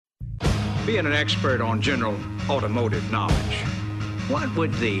Being an expert on general automotive knowledge, what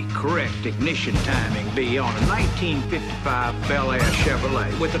would the correct ignition timing be on a 1955 Bel Air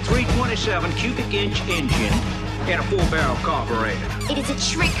Chevrolet with a 327 cubic inch engine and a 4-barrel carburetor? It is a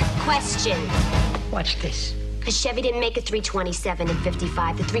trick question. What's this? Because Chevy didn't make a 327 in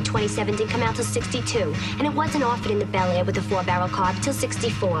 55. The 327 didn't come out till 62. And it wasn't offered in the Bel Air with a 4-barrel carb till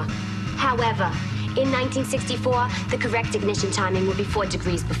 64. However, in 1964, the correct ignition timing would be 4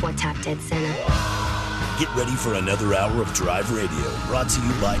 degrees before top dead center. Get ready for another hour of Drive Radio, brought to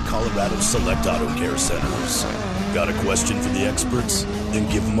you by Colorado Select Auto Care Centers. Got a question for the experts? Then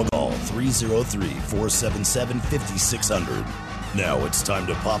give them a call, 303-477-5600. Now it's time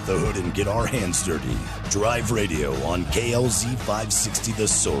to pop the hood and get our hands dirty. Drive Radio on KLZ 560 The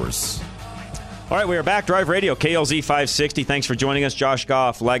Source. All right, we are back. Drive Radio, KLZ 560. Thanks for joining us. Josh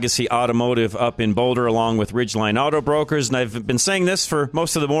Goff, Legacy Automotive up in Boulder, along with Ridgeline Auto Brokers. And I've been saying this for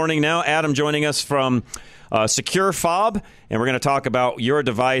most of the morning now. Adam joining us from Secure Fob, and we're going to talk about your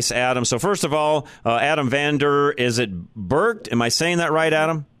device, Adam. So first of all, Adam Vander, is it Bergt? Am I saying that right,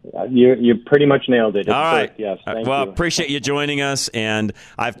 Adam? You pretty much nailed it. It's all right. Bergt, yes. Thank well, you. Appreciate you joining us. And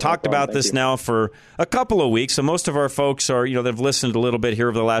I've talked about this now for a couple of weeks. So most of our folks are, they've listened a little bit here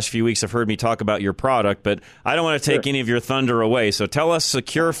over the last few weeks, have heard me talk about your product, but I don't want to take any of your thunder away. So tell us,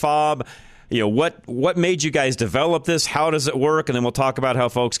 Secure Fob, what made you guys develop this? How does it work? And then we'll talk about how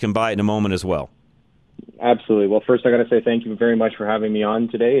folks can buy it in a moment as well. Absolutely. Well, first I got to say thank you very much for having me on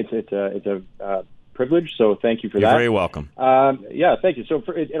today. It's a privilege, so thank you for that. You're very welcome. Yeah, thank you. So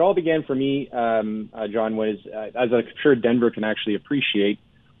it all began for me, John, was, as I'm sure Denver can actually appreciate,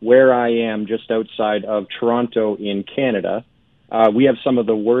 where I am just outside of Toronto in Canada. We have some of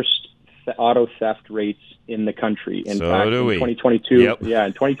the worst auto theft rates in the country. In fact, in 2022,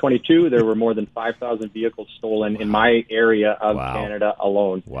 in 2022, there were more than 5,000 vehicles stolen in my area of Canada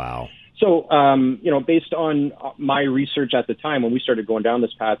alone. Wow. So, based on my research at the time when we started going down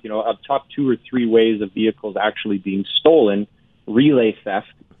this path, of top 2 or 3 ways of vehicles actually being stolen, relay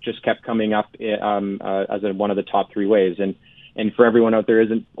theft just kept coming up as one of the top 3 ways. And for everyone out there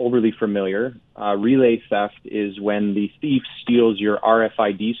isn't overly familiar, relay theft is when the thief steals your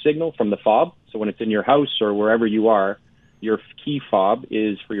RFID signal from the fob. So when it's in your house or wherever you are, your key fob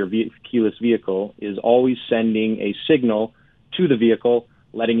is for your keyless vehicle is always sending a signal to the vehicle,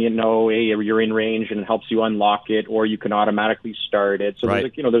 letting you know, hey, you're in range, and it helps you unlock it, or you can automatically start it. So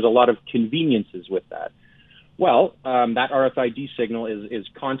there's a lot of conveniences with that. Well, that RFID signal is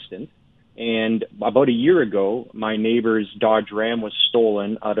constant. And about a year ago, my neighbor's Dodge Ram was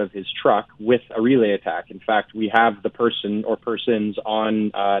stolen out of his truck with a relay attack. In fact, we have the person or persons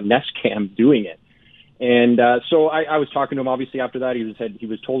on Nest Cam doing it. And so I was talking to him, obviously, after that. He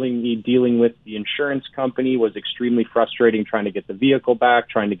was telling me dealing with the insurance company was extremely frustrating, trying to get the vehicle back,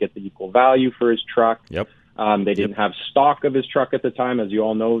 trying to get the equal value for his truck. Yep. They didn't have stock of his truck at the time. As you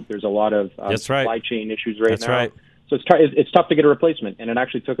all know, there's a lot of supply chain issues now. That's right. So it's tough to get a replacement, and it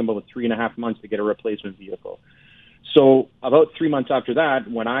actually took him about 3.5 months to get a replacement vehicle. So about 3 months after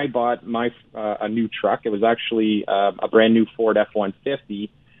that, when I bought my a new truck, it was actually a brand new Ford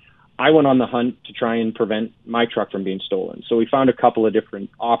F-150. I went on the hunt to try and prevent my truck from being stolen. So we found a couple of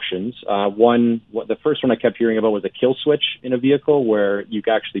different options. The first one I kept hearing about was a kill switch in a vehicle, where you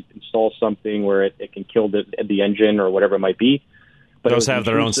can actually install something where it can kill the engine or whatever it might be. But those have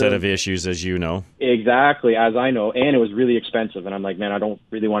their own set of issues, as you know. Exactly, as I know. And it was really expensive. And I'm like, man, I don't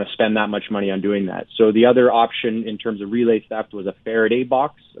really want to spend that much money on doing that. So the other option in terms of relay theft was a Faraday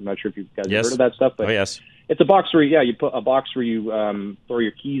box. I'm not sure if you guys have heard of that stuff. But yes. It's a box where, you put a box where you throw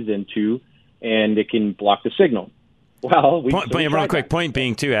your keys into, and it can block the signal. Well, point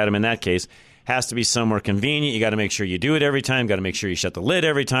being, too, Adam, in that case, has to be somewhere convenient. You got to make sure you do it every time. Got to make sure you shut the lid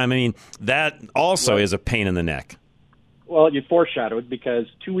every time. I mean, that also is a pain in the neck. Well, you foreshadowed, because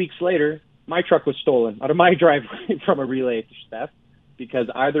 2 weeks later, my truck was stolen out of my driveway from a relay theft, because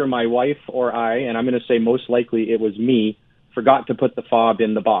either my wife or I, and I'm going to say most likely it was me, forgot to put the fob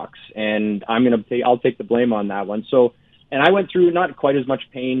in the box, and I'll take the blame on that one. So, and I went through not quite as much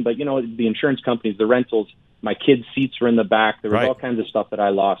pain, but the insurance companies, the rentals, my kids' seats were in the back. There was all kinds of stuff that I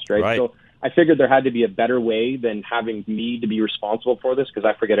lost, right? So I figured there had to be a better way than having me to be responsible for this, because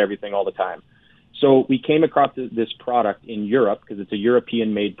I forget everything all the time. So we came across this product in Europe, because it's a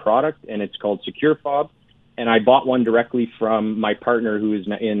European-made product, and it's called Secure Fob. And I bought one directly from my partner who is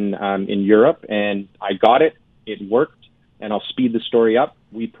in Europe, and I got it. It worked. And I'll speed the story up.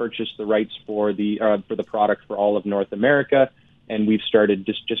 We purchased the rights for the product for all of North America, and we've started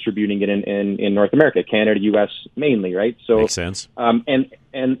distributing it in North America, Canada, U.S. mainly, right? So makes sense.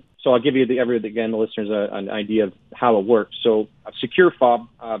 And so I'll give you the listeners an idea of how it works. So a secure fob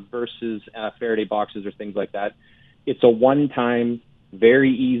versus Faraday boxes or things like that, it's a one-time,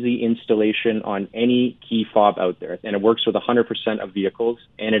 very easy installation on any key fob out there, and it works with 100% of vehicles,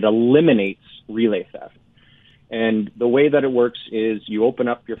 and it eliminates relay theft. And the way that it works is you open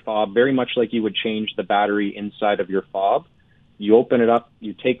up your fob very much like you would change the battery inside of your fob. You open it up,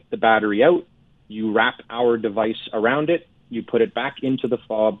 you take the battery out, you wrap our device around it, you put it back into the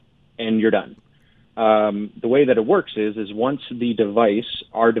fob, and you're done. The way that it works is once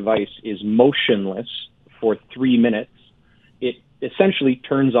our device is motionless for 3 minutes, it essentially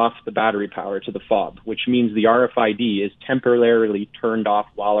turns off the battery power to the fob, which means the RFID is temporarily turned off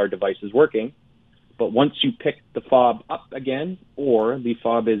while our device is working. But once you pick the fob up again, or the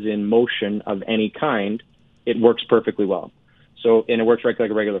fob is in motion of any kind, it works perfectly well. And it works like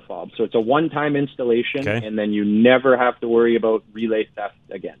a regular fob. So it's a one-time installation, and then you never have to worry about relay theft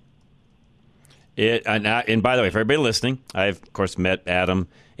again. And by the way, for everybody listening, I've, of course, met Adam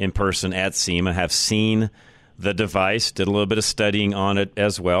in person at SEMA, have seen the device, did a little bit of studying on it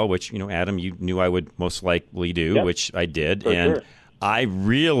as well, which, Adam, you knew I would most likely do, which I did. And sure. I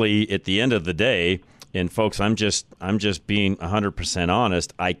really, at the end of the day, and folks, I'm just being 100%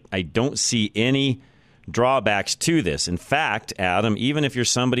 honest, I don't see any drawbacks to this. In fact, Adam, even if you're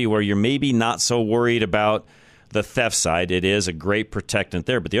somebody where you're maybe not so worried about the theft side, it is a great protectant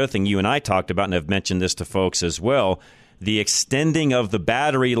there. But the other thing you and I talked about, and I've mentioned this to folks as well, the extending of the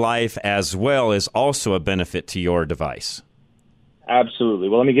battery life as well is also a benefit to your device. Absolutely.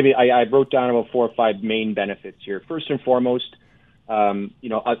 Well, let me give you, I wrote down about 4 or 5 main benefits here. First and foremost,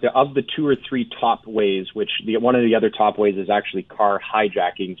 of the 2 or 3 top ways, which one of the other top ways is actually car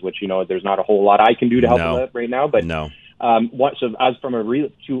hijackings, which, there's not a whole lot I can do to help with that right now. But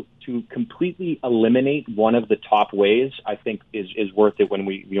to completely eliminate one of the top ways, I think is worth it when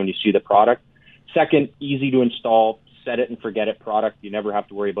you see the product. Second, easy to install, set it and forget it product. You never have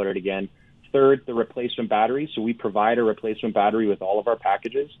to worry about it again. Third, the replacement battery. So we provide a replacement battery with all of our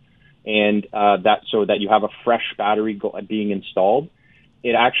packages, and so that you have a fresh battery being installed.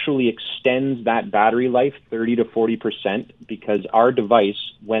 It actually extends that battery life 30 to 40% because our device,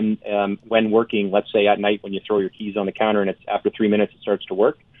 when working, let's say at night when you throw your keys on the counter and it's after 3 minutes it starts to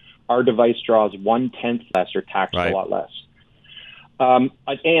work, our device draws 1/10 less or taxes a lot less.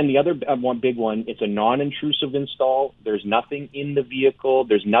 And the other one big one, it's a non-intrusive install. There's nothing in the vehicle.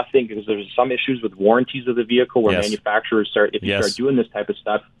 There's nothing, because there's some issues with warranties of the vehicle where manufacturers start doing this type of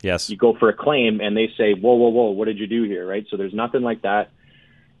stuff, you go for a claim and they say, whoa, what did you do here, right? So there's nothing like that.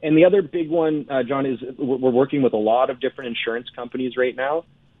 And the other big one, John, is we're working with a lot of different insurance companies right now.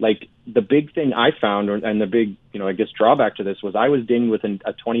 Like the big thing I found, and the big, I guess drawback to this was I was dinged with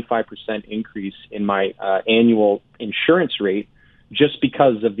a 25% increase in my annual insurance rate just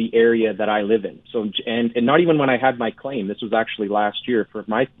because of the area that I live in. So, and not even when I had my claim, this was actually last year for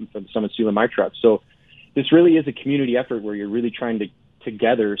someone stealing my truck. So this really is a community effort where you're really trying to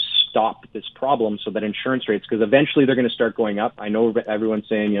together stop this problem so that insurance rates, because eventually they're going to start going up. I know everyone's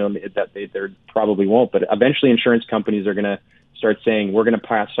saying, that they probably won't, but eventually insurance companies are going to start saying, we're going to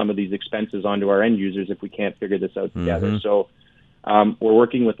pass some of these expenses on to our end users if we can't figure this out together. So we're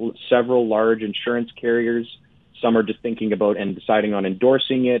working with several large insurance carriers. Some are just thinking about and deciding on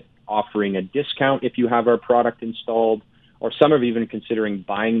endorsing it, offering a discount if you have our product installed, or some are even considering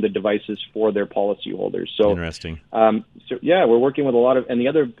buying the devices for their policyholders. So interesting. We're working with a lot of, and the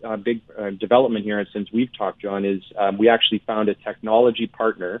other big development here since we've talked, John, is we actually found a technology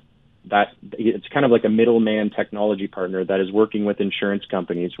partner that it's kind of like a middleman technology partner that is working with insurance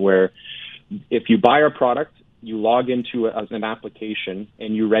companies where if you buy our product, you log into an application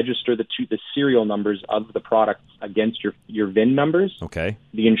and you register the serial numbers of the product against your VIN numbers. Okay.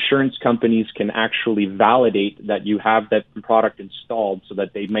 The insurance companies can actually validate that you have that product installed so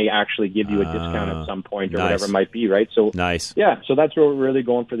that they may actually give you a discount at some point or whatever it might be, right? So nice. Yeah, so that's where we're really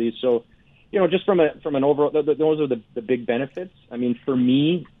going for these. So, just from an overall, those are the big benefits. I mean, for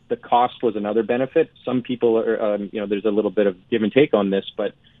me, the cost was another benefit. Some people are, there's a little bit of give and take on this,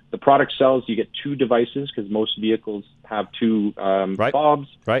 but the product sells, you get 2 devices because most vehicles have 2 fobs,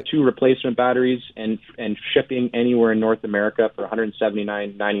 2 replacement batteries, and shipping anywhere in North America for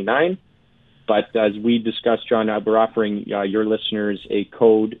 $179.99. But as we discussed, John, we're offering your listeners a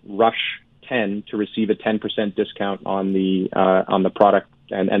code RUSH10 to receive a 10% discount on the product,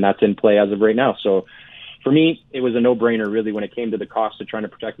 and that's in play as of right now. So for me, it was a no-brainer really when it came to the cost of trying to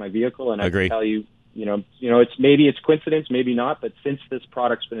protect my vehicle, and I can tell you, it's coincidence, maybe not, but since this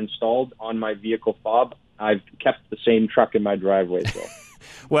product's been installed on my vehicle fob, I've kept the same truck in my driveway. So.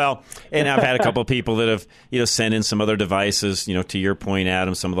 Well, and I've had a couple of people that have, sent in some other devices, to your point,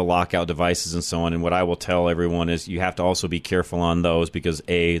 Adam, some of the lockout devices and so on. And what I will tell everyone is you have to also be careful on those because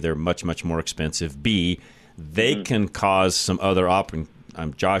A, they're much, much more expensive. B, they can cause some other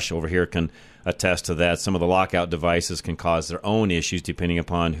Josh over here can attest to that. Some of the lockout devices can cause their own issues depending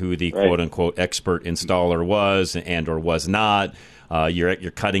upon who the quote-unquote expert installer was and or was not.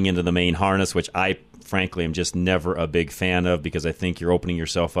 You're cutting into the main harness, which I frankly am just never a big fan of because I think you're opening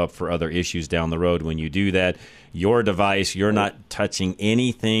yourself up for other issues down the road when you do that. Your device, you're not touching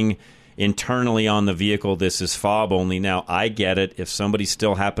anything internally on the vehicle. This is fob only. Now, I get it. If somebody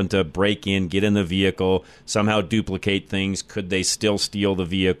still happened to break in, get in the vehicle, somehow duplicate things, could they still steal the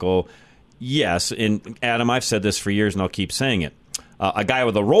vehicle? Yes. And Adam, I've said this for years and I'll keep saying it. A guy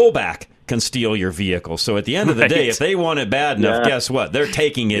with a rollback can steal your vehicle. So at the end of the day, if they want it bad enough, guess what? They're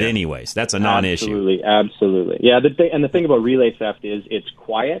taking it anyways. That's a non-issue. Absolutely. Yeah, the thing about relay theft is it's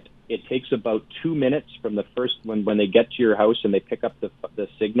quiet. It takes about 2 minutes from the first when they get to your house and they pick up the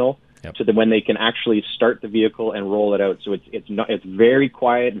signal to when they can actually start the vehicle and roll it out. So it's very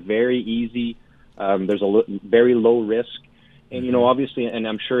quiet, very easy. There's very low risk. And, obviously, and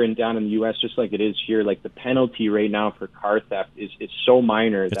I'm sure down in the U.S., just like it is here, like the penalty right now for car theft is so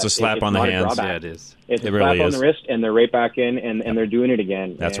minor. It's a slap on the hands. Yeah, it is. It's a slap on the wrist, and they're right back in, and they're doing it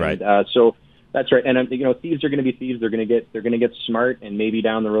again. That's right. So that's right. And, thieves are going to be thieves. They're going to get smart, and maybe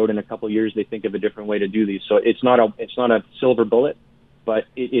down the road in a couple of years they think of a different way to do these. So it's not a silver bullet, but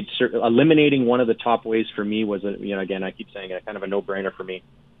it's eliminating one of the top ways for me was, again, I keep saying it, kind of a no-brainer for me.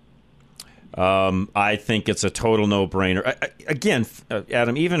 I think it's a total no-brainer. Again,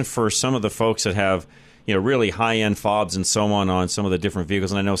 Adam, even for some of the folks that have, really high-end fobs and so on some of the different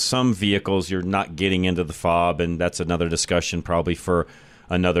vehicles, and I know some vehicles you're not getting into the fob, and that's another discussion probably for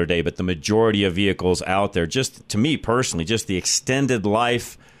another day, but the majority of vehicles out there, just to me personally, just the extended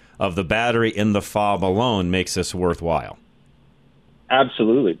life of the battery in the fob alone makes this worthwhile.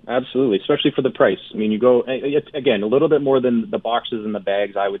 Absolutely, especially for the price. I mean, you go again a little bit more than the boxes and the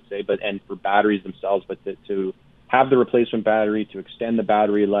bags, I would say, and for batteries themselves. But to have the replacement battery, to extend the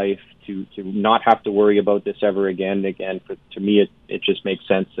battery life, to not have to worry about this ever again. To me, it just makes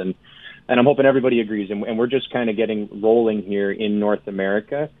sense, and I'm hoping everybody agrees. And we're just kind of getting rolling here in North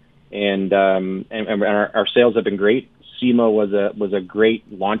America, and our sales have been great. SEMA was a great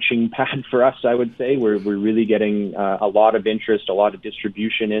launching pad for us, I would say. We're really getting a lot of interest, a lot of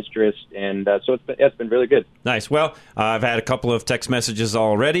distribution interest, and so it's been really good. Nice. Well, I've had a couple of text messages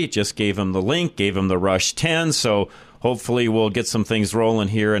already. Just gave them the link, gave them the Rush 10, so hopefully we'll get some things rolling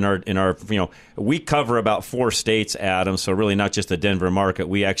here in our we cover about 4 states, Adam, so really not just the Denver market.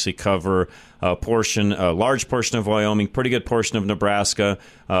 We actually cover a large portion of Wyoming, pretty good portion of Nebraska,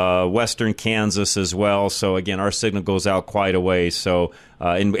 western Kansas as well. So again, our signal goes out quite a ways. So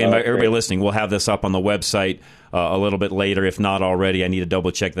everybody listening, we'll have this up on the website a little bit later, if not already. I need to double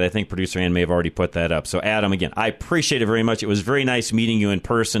check that. I think producer Ann may have already put that up. So Adam, again, I appreciate it very much. It was very nice meeting you in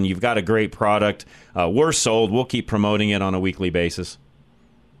person. You've got a great product. We're sold. We'll keep promoting it on a weekly basis.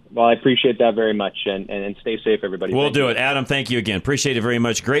 Well, I appreciate that very much, and stay safe, everybody. We'll do it. Adam, thank you again. Appreciate it very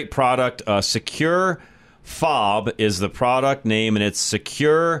much. Great product. Secure Fob is the product name, and it's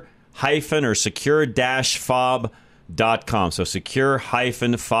secure-fob.com. So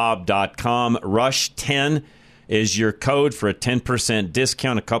secure-fob.com. Rush 10 is your code for a 10%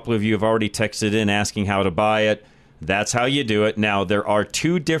 discount. A couple of you have already texted in asking how to buy it. That's how you do it. Now, there are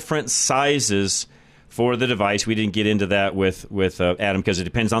 2 different sizes for the device. We didn't get into that with Adam because it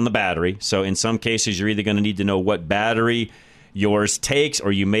depends on the battery. So in some cases, you're either going to need to know what battery yours takes,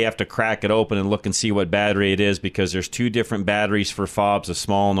 or you may have to crack it open and look and see what battery it is, because there's 2 different batteries for fobs, a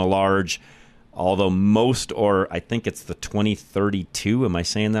small and a large. Although I think it's the 2032. Am I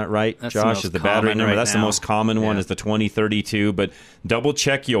saying that right, That's Josh? Is the battery number? That's now. The most common one is the 2032. But double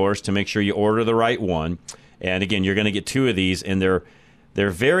check yours to make sure you order the right one. And again, you're going to get 2 of these, and they're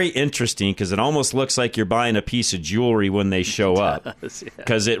very interesting because it almost looks like you're buying a piece of jewelry when they show up,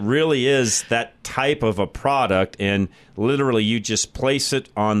 because it really is that type of a product, and literally you just place it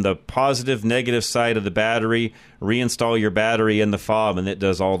on the positive, negative side of the battery, reinstall your battery in the fob, and it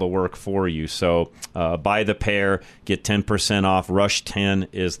does all the work for you. So buy the pair, get 10% off. Rush 10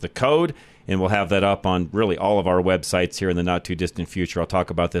 is the code. And we'll have that up on really all of our websites here in the not-too-distant future. I'll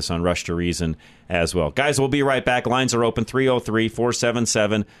talk about this on Rush to Reason as well. Guys, we'll be right back. Lines are open,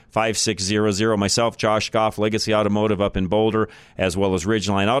 303-477-5600. Myself, Josh Goff, Legacy Automotive up in Boulder, as well as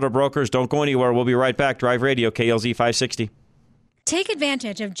Ridgeline Auto Brokers. Don't go anywhere. We'll be right back. Drive Radio, KLZ 560. Take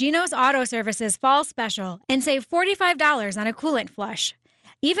advantage of Geno's Auto Service's fall special and save $45 on a coolant flush.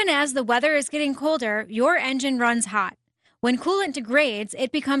 Even as the weather is getting colder, your engine runs hot. When coolant degrades,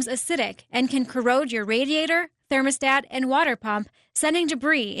 it becomes acidic and can corrode your radiator, thermostat, and water pump, sending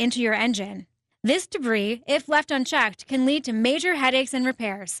debris into your engine. This debris, if left unchecked, can lead to major headaches and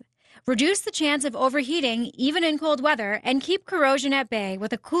repairs. Reduce the chance of overheating, even in cold weather, and keep corrosion at bay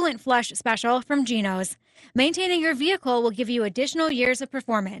with a coolant flush special from Geno's. Maintaining your vehicle will give you additional years of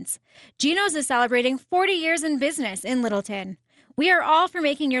performance. Geno's is celebrating 40 years in business in Littleton. We are all for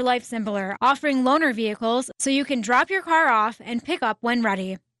making your life simpler, offering loaner vehicles so you can drop your car off and pick up when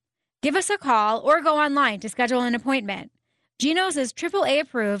ready. Give us a call or go online to schedule an appointment. Geno's is AAA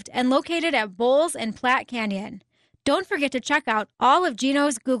approved and located at Bowles and Platte Canyon. Don't forget to check out all of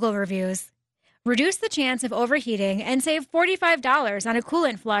Geno's Google reviews. Reduce the chance of overheating and save $45 on a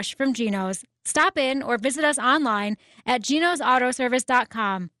coolant flush from Geno's. Stop in or visit us online at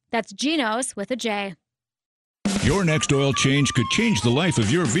genosautoservice.com. That's Geno's with a J. Your next oil change could change the life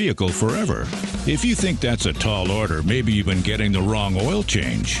of your vehicle forever. If you think that's a tall order, maybe you've been getting the wrong oil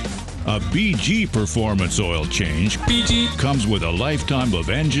change. A BG Performance oil change comes with a lifetime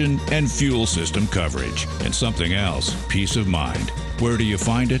of engine and fuel system coverage. And something else, peace of mind. Where do you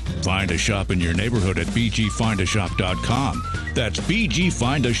find it? Find a shop in your neighborhood at bgfindashop.com. That's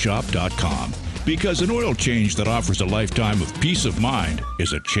bgfindashop.com. Because an oil change that offers a lifetime of peace of mind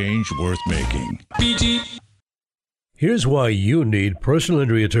is a change worth making. BG. Here's why you need personal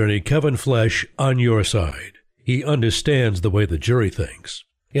injury attorney Kevin Flesh on your side. He understands the way the jury thinks.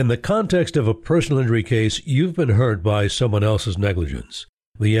 In the context of a personal injury case, you've been hurt by someone else's negligence.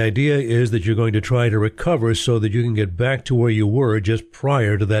 The idea is that you're going to try to recover so that you can get back to where you were just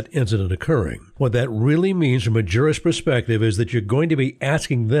prior to that incident occurring. What that really means from a jurist perspective is that you're going to be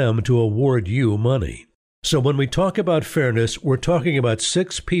asking them to award you money. So when we talk about fairness, we're talking about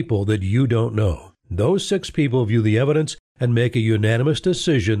 6 people that you don't know. Those 6 people view the evidence and make a unanimous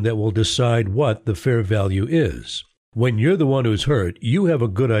decision that will decide what the fair value is. When you're the one who's hurt, you have a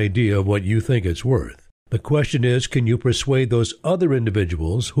good idea of what you think it's worth. The question is, can you persuade those other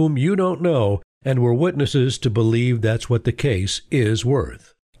individuals whom you don't know and were witnesses to believe that's what the case is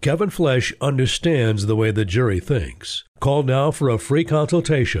worth? Kevin Flesh understands the way the jury thinks. Call now for a free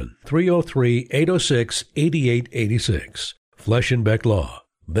consultation, 303-806-8886. Flesh and Beck Law.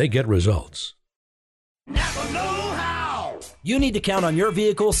 They get results. Napa know-how! You need to count on your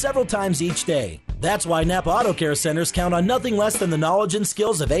vehicle several times each day. That's why Napa Auto Care Centers count on nothing less than the knowledge and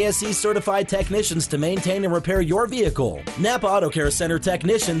skills of ASE-certified technicians to maintain and repair your vehicle. Napa Auto Care Center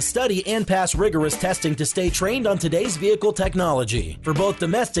technicians study and pass rigorous testing to stay trained on today's vehicle technology for both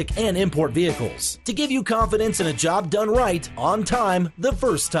domestic and import vehicles. To give you confidence in a job done right, on time, the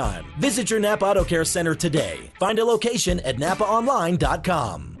first time. Visit your Napa Auto Care Center today. Find a location at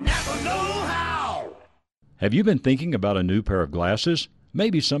NapaOnline.com. Napa know-how! Have you been thinking about a new pair of glasses?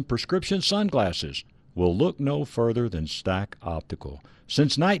 Maybe some prescription sunglasses? Well, look no further than Stack Optical.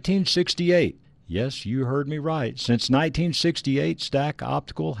 Since 1968, yes, you heard me right, since 1968, Stack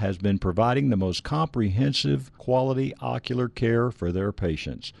Optical has been providing the most comprehensive quality ocular care for their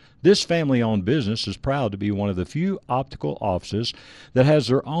patients. This family-owned business is proud to be one of the few optical offices that has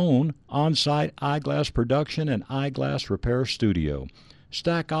their own on-site eyeglass production and eyeglass repair studio.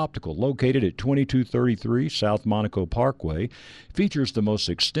 Stack Optical, located at 2233 South Monaco Parkway, features the most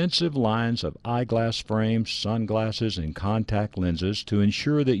extensive lines of eyeglass frames, sunglasses, and contact lenses to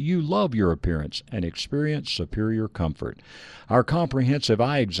ensure that you love your appearance and experience superior comfort. Our comprehensive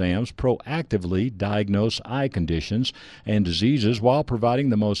eye exams proactively diagnose eye conditions and diseases while providing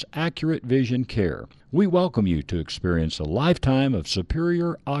the most accurate vision care. We welcome you to experience a lifetime of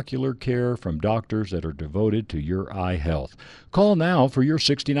superior ocular care from doctors that are devoted to your eye health. Call now for your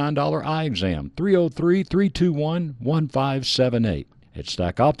 $69 eye exam, 303-321-1578. At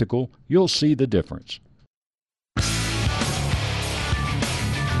Stack Optical, you'll see the difference.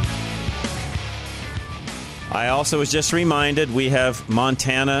 I also was just reminded we have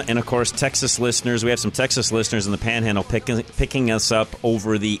Montana and, of course, Texas listeners. We have some Texas listeners in the Panhandle picking us up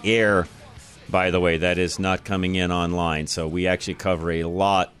over the air. By the way, that is not coming in online. So we actually cover a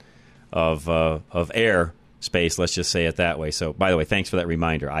lot of air space, let's just say it that way. So, by the way, thanks for that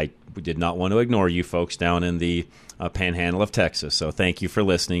reminder. I did not want to ignore you folks down in the Panhandle of Texas. So thank you for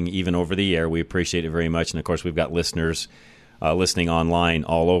listening, even over the air. We appreciate it very much. And, of course, we've got listeners listening online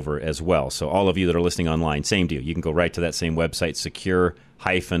all over as well. So all of you that are listening online, same deal. You can go right to that same website,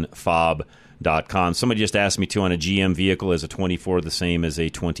 secure-fob.com. Somebody just asked me, too, on a GM vehicle, is a 24 the same as a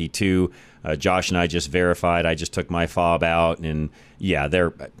 22? Josh and I just verified. I just took my fob out, and, yeah,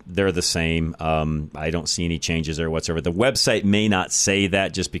 they're the same. I don't see any changes there whatsoever. The website may not say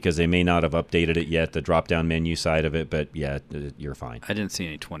that just because they may not have updated it yet, the drop-down menu side of it, but, yeah, you're fine. I didn't see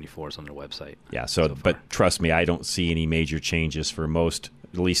any 24s on their website. Yeah, but trust me, I don't see any major changes for most,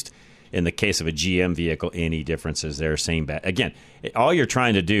 at least in the case of a GM vehicle, any differences there. Same again, all you're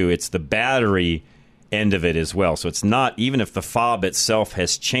trying to do, it's the battery end of it as well. So it's not, even if the fob itself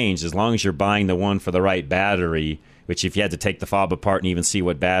has changed, as long as you're buying the one for the right battery, which if you had to take the fob apart and even see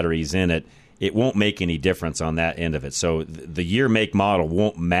what battery's in it, it won't make any difference on that end of it. So the year, make, model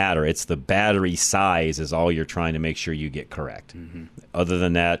won't matter. It's the battery size is all you're trying to make sure you get correct. Mm-hmm. Other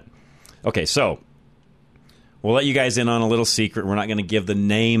than that, okay, so we'll let you guys in on a little secret. We're not going to give the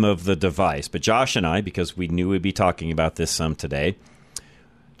name of the device, but Josh and I, because we knew we'd be talking about this some today,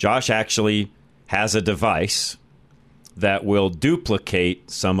 Josh actually has a device that will duplicate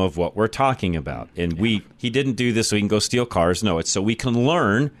some of what we're talking about. And he didn't do this so he can go steal cars. No, it's so we can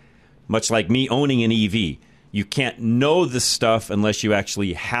learn, much like me owning an EV. You can't know this stuff unless you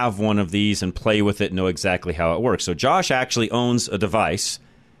actually have one of these and play with it and know exactly how it works. So Josh actually owns a device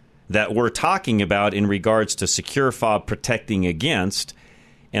that we're talking about in regards to secure fob protecting against.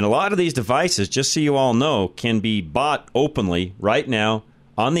 And a lot of these devices, just so you all know, can be bought openly right now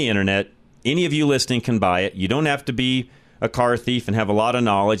on the internet. Any of you listening can buy it. You don't have to be a car thief and have a lot of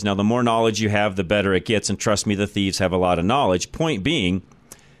knowledge. Now, the more knowledge you have, the better it gets. And trust me, the thieves have a lot of knowledge. Point being,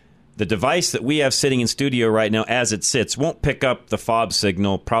 the device that we have sitting in studio right now as it sits won't pick up the fob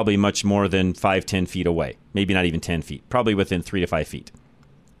signal probably much more than 5-10 feet away. Maybe not even 10 feet. Probably within 3 to 5 feet.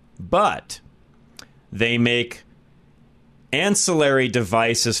 But they make ancillary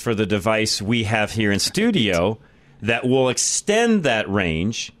devices for the device we have here in studio that will extend that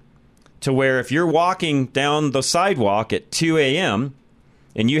range to where if you're walking down the sidewalk at 2 a.m.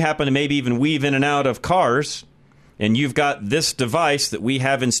 and you happen to maybe even weave in and out of cars, and you've got this device that we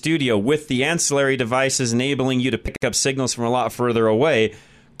have in studio with the ancillary devices enabling you to pick up signals from a lot further away,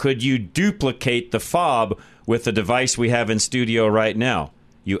 could you duplicate the fob with the device we have in studio right now?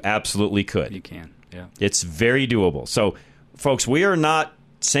 You absolutely could. You can, yeah. It's very doable. So, folks, we are not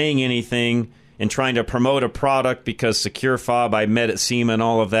saying anything and trying to promote a product because Secure Fob, I met at SEMA and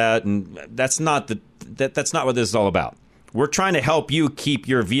all of that, and that's not that's not what this is all about. We're trying to help you keep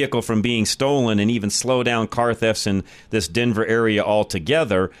your vehicle from being stolen and even slow down car thefts in this Denver area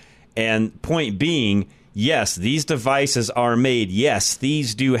altogether. And point being, yes, these devices are made. Yes,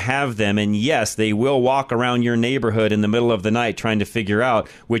 thieves do have them. And yes, they will walk around your neighborhood in the middle of the night trying to figure out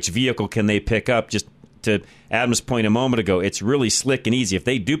which vehicle can they pick up. Just to Adam's point a moment ago, it's really slick and easy. If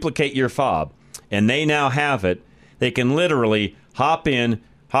they duplicate your fob and they now have it, they can literally hop in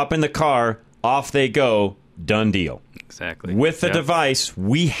the car, off they go, done deal. Exactly. With the device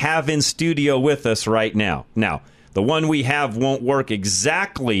we have in studio with us right now. Now, the one we have won't work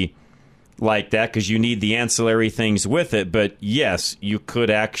exactly like that because you need the ancillary things with it. But yes, you could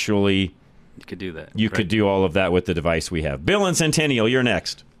actually... You could do that. You could do all of that with the device we have. Bill in Centennial, you're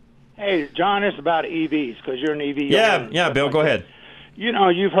next. Hey, John, it's about EVs because you're an EV. Yeah, Bill, go ahead. You know,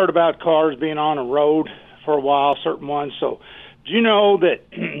 you've heard about cars being on a road for a while, certain ones. So do you know that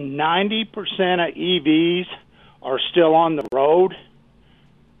 90% of EVs are still on the road?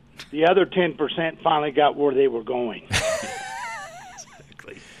 The other 10% finally got where they were going.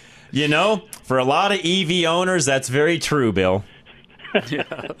 Exactly. You know, for a lot of EV owners, that's very true, Bill.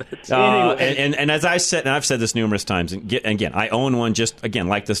 And as I said, and I've said this numerous times, and again, I own one just, again,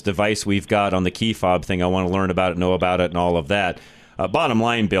 like this device we've got on the key fob thing. I want to learn about it, know about it, and all of that. Bottom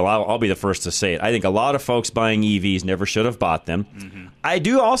line, Bill, I'll be the first to say it. I think a lot of folks buying EVs never should have bought them. Mm-hmm. I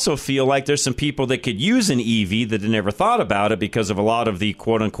do also feel like there's some people that could use an EV that had never thought about it because of a lot of the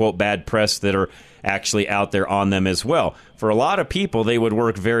quote-unquote bad press that are actually out there on them as well. For a lot of people, they would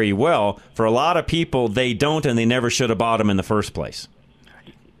work very well. For a lot of people, they don't, and they never should have bought them in the first place.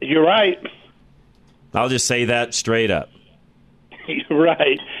 You're right. I'll just say that straight up. You're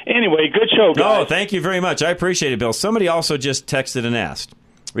right. Anyway, good show, guys. Oh, thank you very much. I appreciate it, Bill. Somebody also just texted and asked,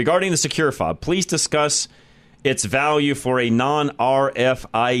 regarding the Secure Fob, please discuss its value for a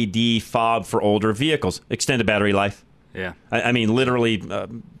non-RFID fob for older vehicles. Extended battery life. Yeah. I mean, literally,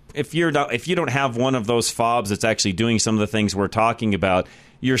 if you don't have one of those fobs that's actually doing some of the things we're talking about,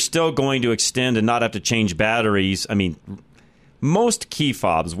 you're still going to extend and not have to change batteries. I mean, most key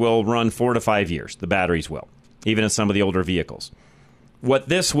fobs will run 4 to 5 years. The batteries will, even in some of the older vehicles. What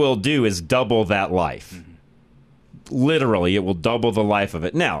this will do is double that life. Mm-hmm. Literally, it will double the life of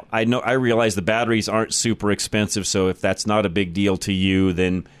it. Now, I realize the batteries aren't super expensive, so if that's not a big deal to you,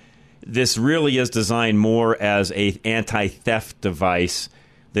 then this really is designed more as a anti-theft device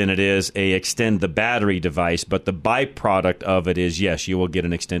than it is a extend the battery device. But the byproduct of it is, yes, you will get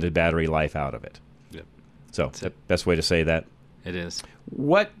an extended battery life out of it. Yep. So the best way to say that. It is.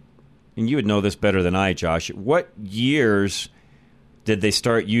 What, and you would know this better than I, Josh, what years did they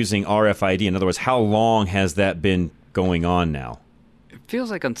start using RFID? In other words, how long has that been going on now? It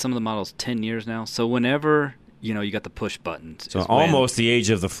feels like on some of the models 10 years now. So whenever, you got the push buttons. So almost the age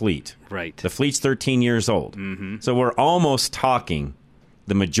of the fleet. Right. The fleet's 13 years old. Mm-hmm. So we're almost talking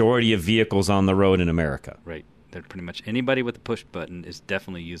the majority of vehicles on the road in America. Right. They're pretty much anybody with a push button is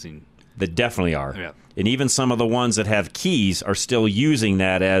definitely using. They definitely are. Yeah. And even some of the ones that have keys are still using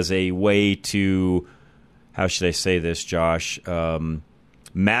that as a way to, how should I say this, Josh,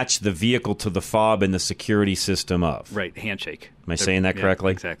 match the vehicle to the fob and the security system of. Right, handshake. Am I saying that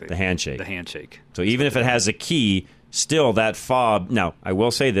correctly? Exactly. The handshake. The handshake. So even if it has a key, still that fob. Now, I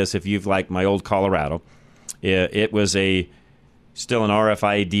will say this, if you've liked my old Colorado, it was still an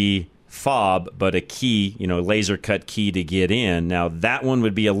RFID fob, but a key, laser cut key to get in. Now, that one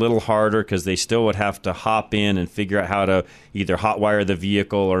would be a little harder because they still would have to hop in and figure out how to either hotwire the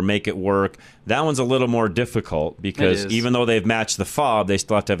vehicle or make it work. That one's a little more difficult because even though they've matched the fob, they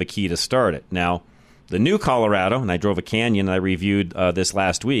still have to have a key to start it. Now, the new Colorado, and I drove a Canyon, and I reviewed this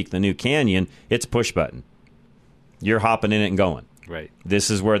last week, the new Canyon, it's push button. You're hopping in it and going. Right. This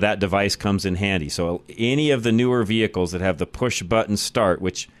is where that device comes in handy. So any of the newer vehicles that have the push button start,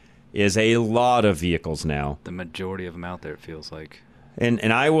 which is a lot of vehicles now. The majority of them out there, it feels like. And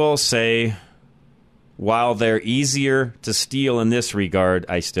I will say, while they're easier to steal in this regard,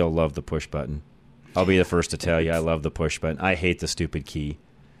 I still love the push button. I'll be the first to tell you I love the push button. I hate the stupid key.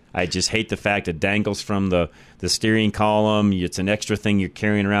 I just hate the fact it dangles from the steering column. It's an extra thing you're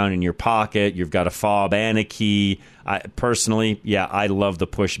carrying around in your pocket. You've got a fob and a key. Personally, I love the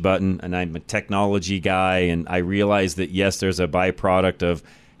push button, and I'm a technology guy, and I realize that, yes, there's a byproduct of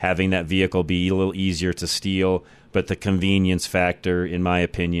having that vehicle be a little easier to steal, but the convenience factor, in my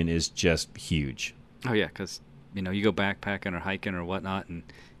opinion, is just huge. Oh, yeah, because, you go backpacking or hiking or whatnot, and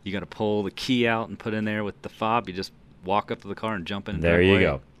you got to pull the key out and put in there with the fob. You just walk up to the car and jump in. There you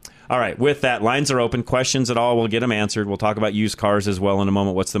go. All right, with that, lines are open. Questions at all, we'll get them answered. We'll talk about used cars as well in a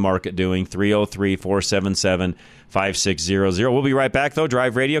moment. What's the market doing? 303-477-5600. We'll be right back, though.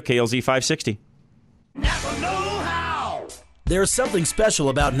 Drive Radio, KLZ 560. There's something special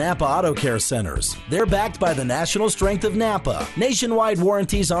about Napa Auto Care Centers. They're backed by the national strength of Napa. Nationwide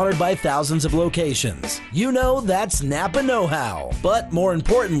warranties honored by thousands of locations. That's Napa know-how. But more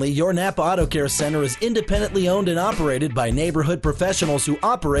importantly, your Napa Auto Care Center is independently owned and operated by neighborhood professionals who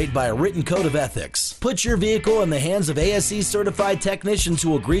operate by a written code of ethics. Put your vehicle in the hands of ASE certified technicians who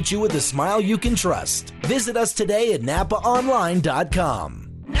will greet you with a smile you can trust. Visit us today at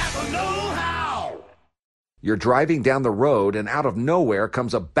NapaOnline.com. Napa know-how. You're driving down the road and out of nowhere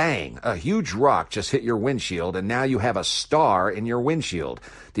comes a bang. A huge rock just hit your windshield and now you have a star in your windshield.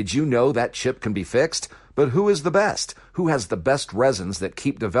 Did you know that chip can be fixed? But who is the best? Who has the best resins that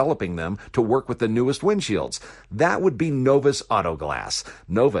keep developing them to work with the newest windshields? That would be Novus Auto Glass.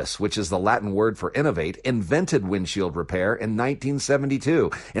 Novus, which is the Latin word for innovate, invented windshield repair in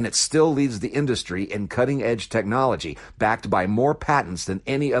 1972, and it still leads the industry in cutting-edge technology, backed by more patents than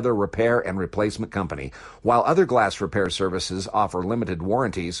any other repair and replacement company. While other glass repair services offer limited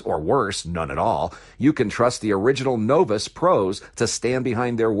warranties, or worse, none at all, you can trust the original Novus pros to stand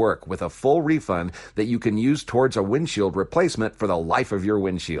behind their work with a full refund that you can use towards a windshield replacement for the life of your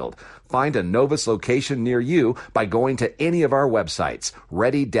windshield. Find a Novus location near you by going to any of our websites,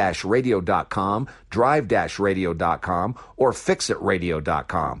 ready-radio.com, drive-radio.com, or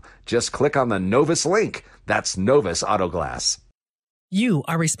fixitradio.com. Just click on the Novus link. That's Novus Auto Glass. You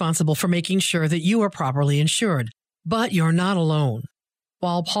are responsible for making sure that you are properly insured, but you're not alone.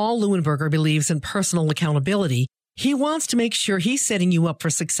 While Paul Leuenberger believes in personal accountability, he wants to make sure he's setting you up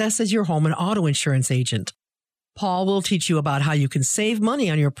for success as your home and auto insurance agent. Paul will teach you about how you can save money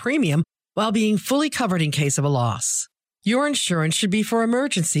on your premium while being fully covered in case of a loss. Your insurance should be for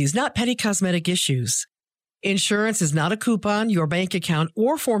emergencies, not petty cosmetic issues. Insurance is not a coupon, your bank account,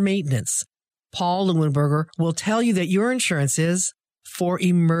 or for maintenance. Paul Leuenberger will tell you that your insurance is for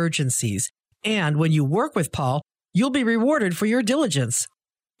emergencies. And when you work with Paul, you'll be rewarded for your diligence.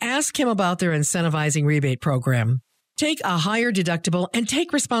 Ask him about their incentivizing rebate program. Take a higher deductible and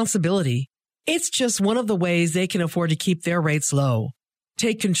take responsibility. It's just one of the ways they can afford to keep their rates low.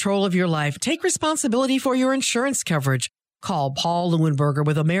 Take control of your life. Take responsibility for your insurance coverage. Call Paul Leuenberger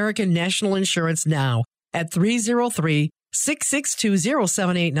with American National Insurance now at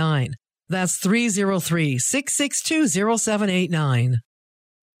 303-662-0789. That's 303-662-0789.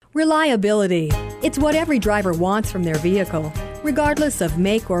 Reliability. It's what every driver wants from their vehicle. Regardless of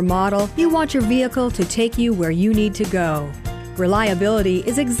make or model, you want your vehicle to take you where you need to go. Reliability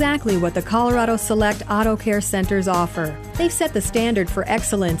is exactly what the Colorado Select Auto Care Centers offer. They've set the standard for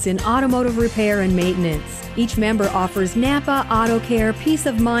excellence in automotive repair and maintenance. Each member offers Napa Auto Care Peace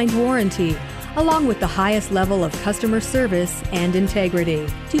of Mind Warranty, along with the highest level of customer service and integrity.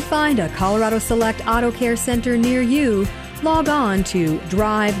 To find a Colorado Select Auto Care Center near you, log on to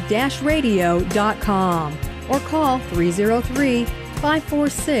drive-radio.com or call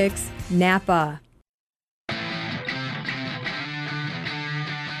 303-546-NAPA.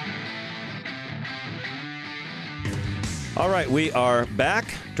 All right, we are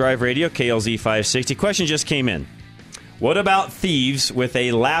back. Drive Radio, KLZ 560. Question just came in. What about thieves with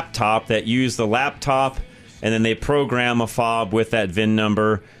a laptop that use the laptop and then they program a fob with that VIN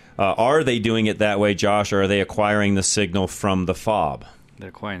number? Are they doing it that way, Josh, or are they acquiring the signal from the fob? They're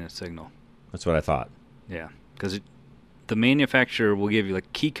acquiring the signal. That's what I thought. Yeah, because the manufacturer will give you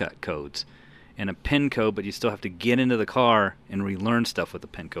like key cut codes and a PIN code, but you still have to get into the car and relearn stuff with the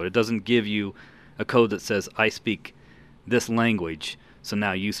PIN code. It doesn't give you a code that says, I speak this language, so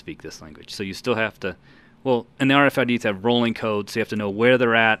now you speak this language. So you still have to, well, and the RFIDs have rolling codes, so you have to know where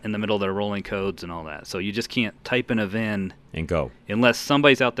they're at in the middle of their rolling codes and all that. So you just can't type in a VIN and go unless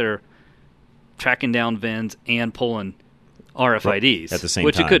somebody's out there tracking down VINs and pulling RFIDs at the same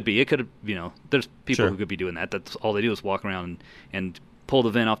which time. It could be. It could, there's people Sure. who could be doing that. That's all they do is walk around and pull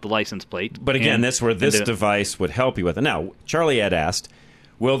the VIN off the license plate. But again, and, that's where this device would help you with it. Now, Charlie had asked,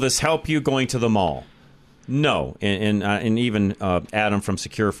 will this help you going to the mall? No, and even Adam from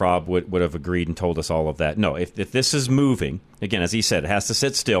Secure Fob would have agreed and told us all of that. No, if this is moving, again, as he said, it has to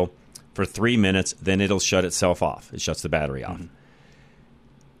sit still for 3 minutes, then it'll shut itself off. It shuts the battery off. Mm-hmm.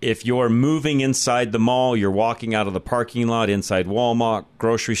 If you're moving inside the mall, you're walking out of the parking lot, inside Walmart,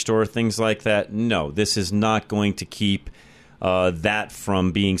 grocery store, things like that, no, this is not going to keep that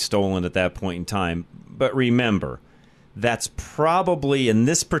from being stolen at that point in time. But remember, that's probably in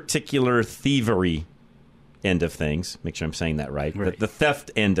this particular thievery end of things, make sure I'm saying that right, the theft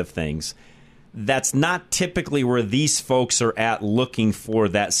end of things, that's not typically where these folks are at looking for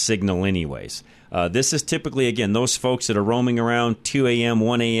that signal anyways. This is typically, again, those folks that are roaming around 2 a.m.,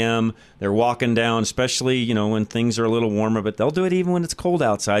 1 a.m., they're walking down, especially, when things are a little warmer, but they'll do it even when it's cold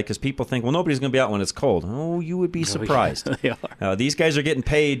outside because people think, well, nobody's going to be out when it's cold. Oh, you would be surprised. They are. These guys are getting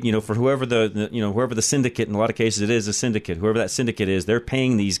paid, for whoever whoever the syndicate, in a lot of cases it is a syndicate, whoever that syndicate is, they're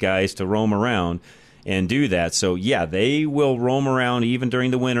paying these guys to roam around and do that. So, yeah, they will roam around even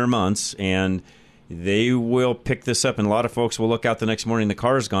during the winter months, and they will pick this up. And a lot of folks will look out the next morning, the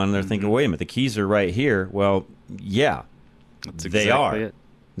car's gone, and they're thinking, wait a minute, the keys are right here. Well, yeah, that's they are. it.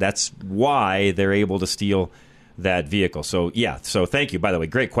 That's why they're able to steal that vehicle. So, yeah, so thank you. By the way,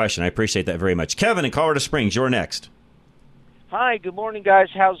 great question. I appreciate that very much. Kevin in Colorado Springs, you're next. Hi, good morning, guys.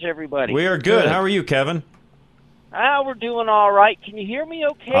 How's everybody? We are good. How are you, Kevin? We're doing all right. Can you hear me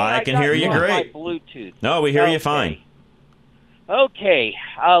okay? I can hear you got great. My Bluetooth. No, we hear you fine. Okay.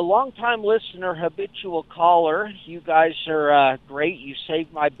 Long-time listener, habitual caller. You guys are great. You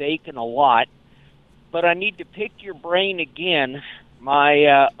saved my bacon a lot. But I need to pick your brain again.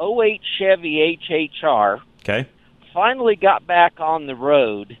 My 08 Chevy HHR finally got back on the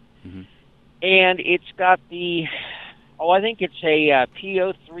road. Mm-hmm. And it's got the... I think it's a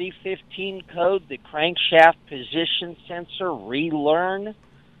P0315 code, the crankshaft position sensor relearn.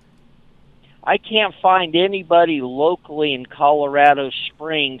 I can't find anybody locally in Colorado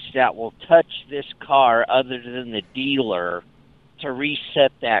Springs that will touch this car other than the dealer to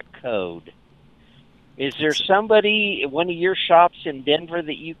reset that code. Is there somebody, one of your shops in Denver,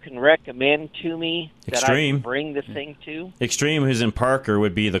 that you can recommend to me that I can bring the thing to? Extreme, who's in Parker,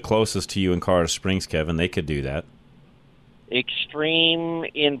 would be the closest to you in Colorado Springs, Kevin. They could do that. Extreme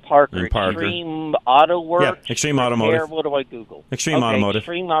in Parker. Extreme Auto Works. Yeah, Extreme Automotive. What do I Google? Extreme Automotive.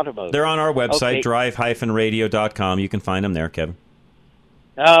 Extreme Automotive. They're on our website, drive-radio.com. You can find them there, Kevin.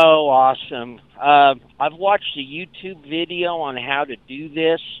 Oh, awesome. I've watched a YouTube video on how to do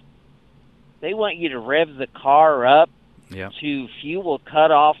this. They want you to rev the car up to fuel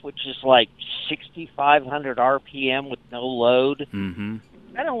cutoff, which is like 6,500 RPM with no load. Mm-hmm.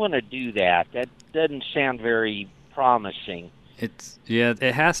 I don't want to do that. That doesn't sound very promising. It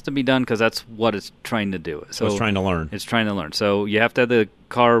has to be done because that's what it's trying to do. So it's trying to learn. It's trying to learn. So you have to have the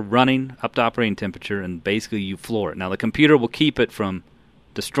car running up to operating temperature, and basically you floor it. Now the computer will keep it from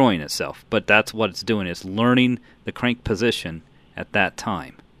destroying itself, but that's what it's doing. It's learning the crank position at that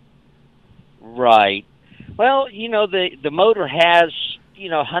time. Right. Well, the motor has,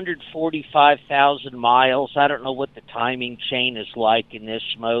 145,000 miles. I don't know what the timing chain is like in this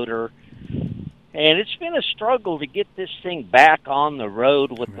motor. And it's been a struggle to get this thing back on the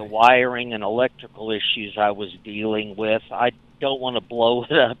road with the wiring and electrical issues I was dealing with. I don't want to blow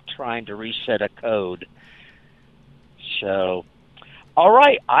it up trying to reset a code. So, all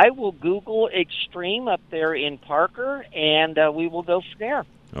right, I will Google Extreme up there in Parker, and we will go from there.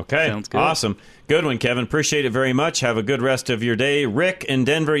 Okay, sounds good. Awesome. Good one, Kevin. Appreciate it very much. Have a good rest of your day. Rick in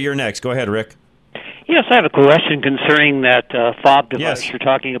Denver, you're next. Go ahead, Rick. Yes, I have a question concerning that fob device you're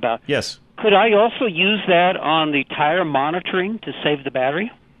talking about. Yes. Could I also use that on the tire monitoring to save the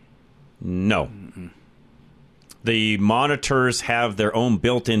battery? No. The monitors have their own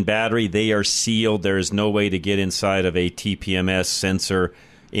built-in battery. They are sealed. There is no way to get inside of a TPMS sensor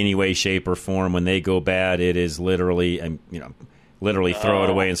any way, shape, or form. When they go bad, it is literally, literally throw it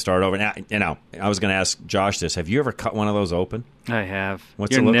away and start over. Now, I was going to ask Josh this. Have you ever cut one of those open? I have.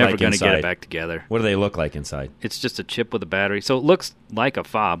 What's You're it look never like going to inside? get it back together. What do they look like inside? It's just a chip with a battery. So it looks like a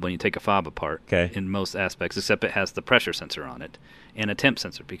fob when you take a fob apart in most aspects, except it has the pressure sensor on it and a temp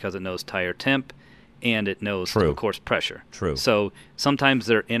sensor because it knows tire temp and it knows, of course, pressure. True. So sometimes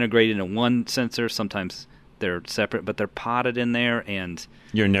they're integrated in one sensor, sometimes they're separate, but they're potted in there, and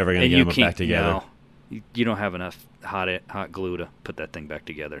you're never going to get them back together. No, you don't have enough hot glue to put that thing back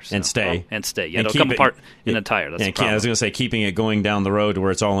together. So. And stay. Yeah, it'll come apart in the tire. That's the problem. I was going to say, keeping it going down the road to where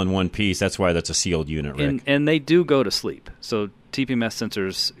it's all in one piece, that's why that's a sealed unit, Rick. And they do go to sleep. So TPMS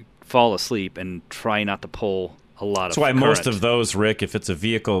sensors fall asleep and try not to pull a lot of current. That's why most of those, Rick, if it's a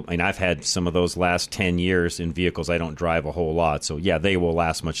vehicle, I've had some of those last 10 years in vehicles I don't drive a whole lot. So, yeah, they will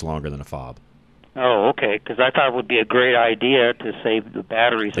last much longer than a fob. Oh, okay, because I thought it would be a great idea to save the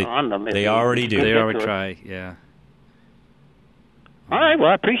batteries on them. They already do. They already try, yeah. All right, well,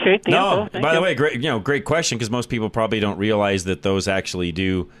 I appreciate the info. Thank by you. the way, great question, because most people probably don't realize that those actually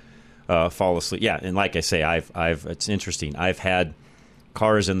do fall asleep. Yeah, and like I say, it's interesting. I've had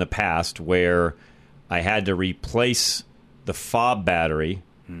cars in the past where I had to replace the fob battery,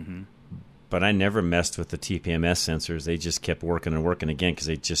 but I never messed with the TPMS sensors. They just kept working and working again because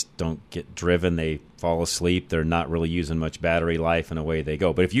they just don't get driven. They fall asleep. They're not really using much battery life, and away they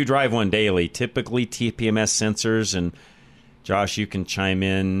go. But if you drive one daily, typically TPMS sensors, and Josh, you can chime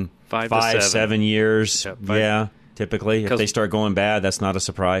in, 5 to 7 years. Yep, typically. If they start going bad, that's not a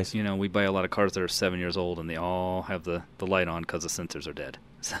surprise. We buy a lot of cars that are 7 years old, and they all have the light on because the sensors are dead.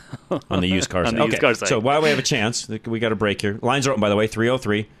 So on the used car side. Used car side. So while we have a chance, we got a break here. Lines are open, by the way,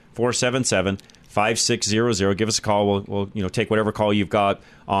 303-477-5600. Give us a call. We'll take whatever call you've got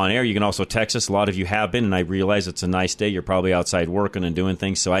on air. You can also text us. A lot of you have been, and I realize it's a nice day. You're probably outside working and doing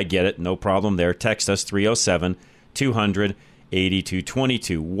things, so I get it. No problem there. Text us,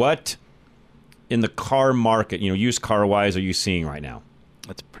 307-200-8222. What in the car market, used car-wise, are you seeing right now?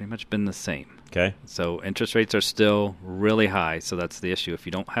 It's pretty much been the same. Okay. So interest rates are still really high, so that's the issue. If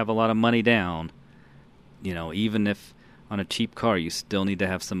you don't have a lot of money down, even if on a cheap car, you still need to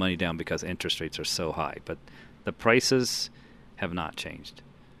have some money down because interest rates are so high. But the prices have not changed.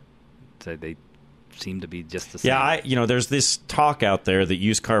 So they seem to be just the same. Yeah, there's this talk out there that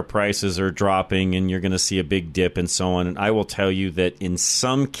used car prices are dropping and you're going to see a big dip and so on. And I will tell you that in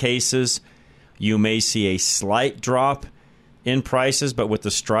some cases, you may see a slight drop in prices, but with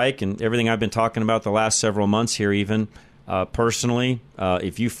the strike and everything I've been talking about the last several months here even, personally,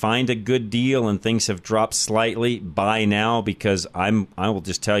 if you find a good deal and things have dropped slightly, buy now, because I will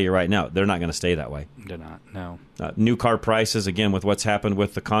just tell you right now, they're not going to stay that way. They're not, no. New car prices, again, with what's happened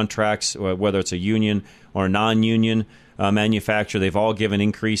with the contracts, whether it's a union or a non-union manufacturer, they've all given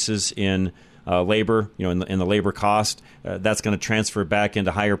increases in labor, in the labor cost. That's going to transfer back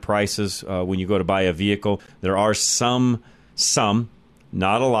into higher prices when you go to buy a vehicle. There are some,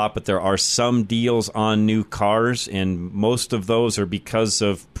 not a lot, but there are some deals on new cars, and most of those are because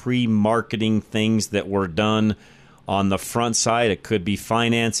of pre-marketing things that were done on the front side. It could be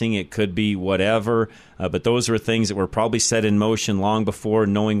financing, it could be whatever, but those are things that were probably set in motion long before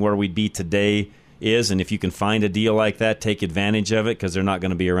knowing where we'd be today is, and if you can find a deal like that, take advantage of it, because they're not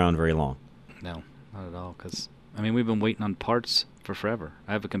going to be around very long. No, not at all, because, we've been waiting on parts for forever.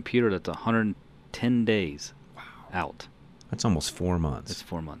 I have a computer that's 110 days out. That's almost 4 months. It's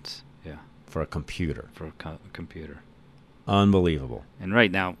 4 months, yeah. For a computer. For a computer. Unbelievable. And right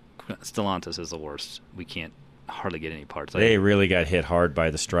now, Stellantis is the worst. We can't hardly get any parts. They really got hit hard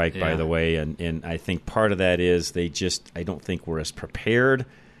by the strike, by the way, and I think part of that is I don't think we're as prepared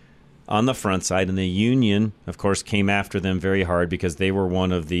on the front side. And the union, of course, came after them very hard because they were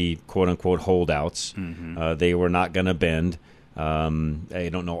one of the quote-unquote holdouts. They were not going to bend. I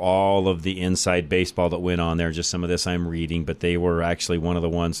don't know all of the inside baseball that went on there, just some of this I'm reading, but they were actually one of the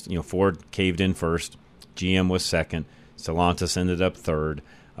ones, Ford caved in first, GM was second, Stellantis ended up third.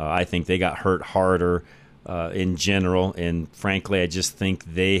 I think they got hurt harder in general, and frankly, I just think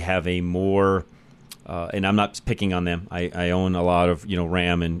they have a more, and I'm not picking on them. I own a lot of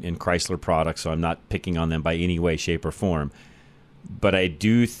Ram and Chrysler products, so I'm not picking on them by any way, shape, or form. But I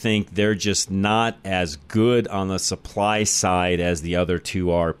do think they're just not as good on the supply side as the other two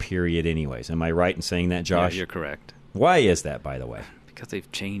are, period, anyways. Am I right in saying that, Josh? Yeah, you're correct. Why is that, by the way? Because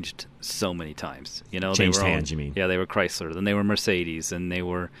they've changed so many times. Changed hands, you mean? Yeah, they were Chrysler, then they were Mercedes, and they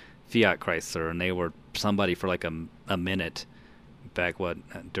were Fiat Chrysler, and they were somebody for like a minute back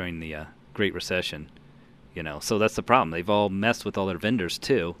during the Great Recession. So that's the problem. They've all messed with all their vendors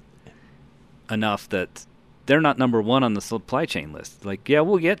too, enough that they're not number one on the supply chain list. Like, yeah,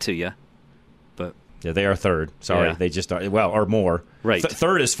 we'll get to you, but yeah, they are third. Sorry, they just are. Well, or more. Right.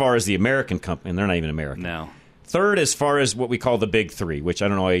 Third as far as the American company, and they're not even American. No. Third as far as what we call the big three, which I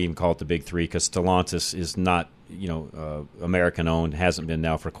don't know why I even call it the big three, because Stellantis is not American owned, hasn't been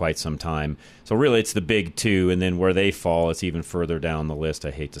now for quite some time. So really, it's the big two, and then where they fall, it's even further down the list.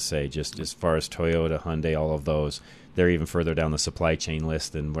 I hate to say, just as far as Toyota, Hyundai, all of those. They're even further down the supply chain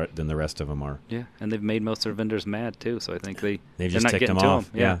list than the rest of them are. Yeah, and they've made most of their vendors mad too. So I think they've just ticked them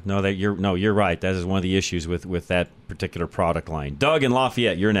off. Yeah, you're right. That is one of the issues with that particular product line. Doug in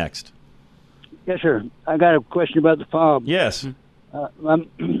Lafayette, you're next. Yes, sir. I got a question about the fob. Yes. I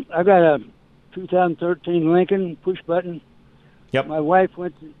got a 2013 Lincoln push button. Yep. My wife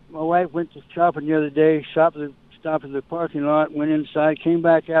went to shopping the other day. Stopped at the parking lot. Went inside. Came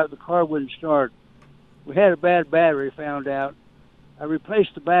back out. The car wouldn't start. We had a bad battery, found out. I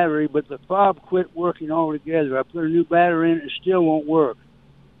replaced the battery, but the fob quit working altogether. I put a new battery in, it still won't work.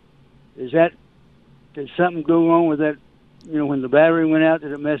 Did something go wrong with that? When the battery went out,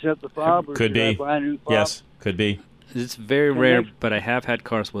 did it mess up the fob? Or could be. I buy a new fob? Yes, could be. It's very rare, but I have had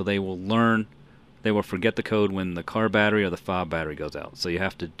cars where they will forget the code when the car battery or the fob battery goes out. So you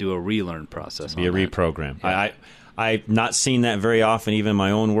have to do a relearn process. Be a reprogram. Yeah. I've not seen that very often, even in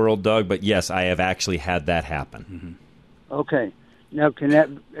my own world, Doug, but yes, I have actually had that happen. Mm-hmm. Okay. Now, can that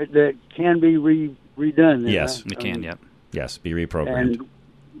can be redone? Then, yes, it can. Yep. Yes, be reprogrammed.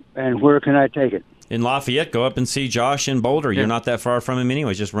 And where can I take it? In Lafayette, go up and see Josh in Boulder. Yeah. You're not that far from him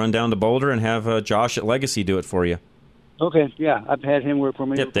anyways. Just run down to Boulder and have Josh at Legacy do it for you. Okay, yeah. I've had him work for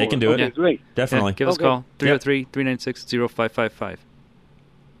me before. They can do it. Okay, great. Definitely. Yeah, give us a call, 303-396-0555.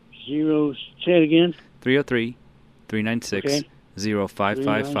 Say it again. 303-396-0555.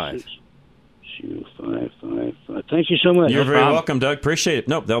 0555. Thank you so much. You're very welcome, Doug. Appreciate it.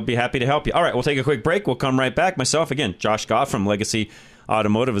 Nope, they'll be happy to help you. All right, we'll take a quick break. We'll come right back. Myself, again, Josh Goff from Legacy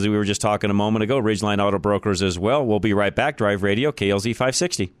Automotive, as we were just talking a moment ago. Ridgeline Auto Brokers as well. We'll be right back. Drive Radio, KLZ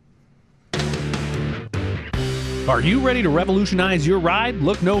 560. Are you ready to revolutionize your ride?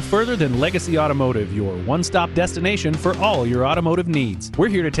 Look no further than Legacy Automotive, your one-stop destination for all your automotive needs. We're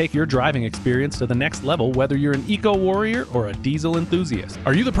here to take your driving experience to the next level, whether you're an eco-warrior or a diesel enthusiast.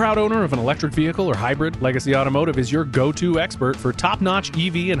 Are you the proud owner of an electric vehicle or hybrid? Legacy Automotive is your go-to expert for top-notch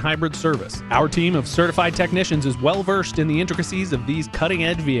EV and hybrid service. Our team of certified technicians is well-versed in the intricacies of these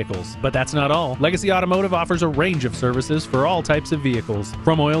cutting-edge vehicles. But that's not all. Legacy Automotive offers a range of services for all types of vehicles.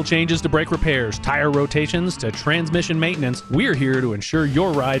 From oil changes to brake repairs, tire rotations to transmission maintenance, we're here to ensure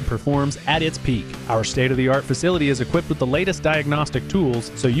your ride performs at its peak. Our state-of-the-art facility is equipped with the latest diagnostic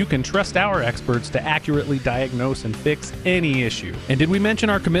tools, so you can trust our experts to accurately diagnose and fix any issue. And did we mention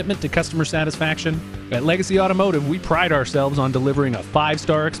our commitment to customer satisfaction? At Legacy Automotive, we pride ourselves on delivering a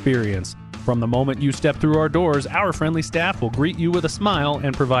 5-star experience. From the moment you step through our doors, our friendly staff will greet you with a smile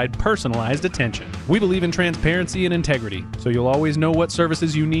and provide personalized attention. We believe in transparency and integrity, so you'll always know what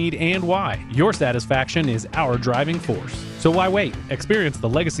services you need and why. Your satisfaction is our driving force. So why wait? Experience the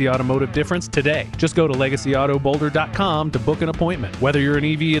Legacy Automotive difference today. Just go to LegacyAutoBoulder.com to book an appointment. Whether you're an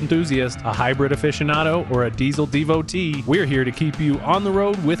EV enthusiast, a hybrid aficionado, or a diesel devotee, we're here to keep you on the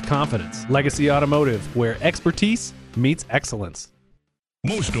road with confidence. Legacy Automotive, where expertise meets excellence.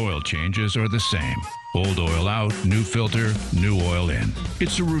 Most oil changes are the same. Old oil out, new filter, new oil in.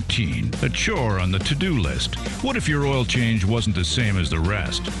 It's a routine, a chore on the to-do list. What if your oil change wasn't the same as the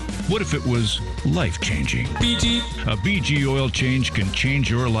rest? What if it was life-changing? A BG oil change can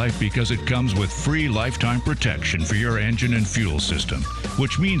change your life because it comes with free lifetime protection for your engine and fuel system,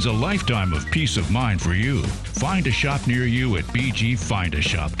 which means a lifetime of peace of mind for you. Find a shop near you at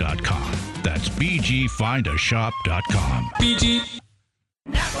bgfindashop.com. That's bgfindashop.com. BG.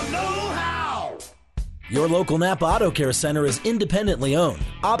 Napa know-how. Your local Napa Auto Care Center is independently owned,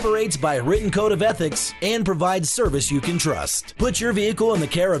 operates by a written code of ethics, and provides service you can trust. Put your vehicle in the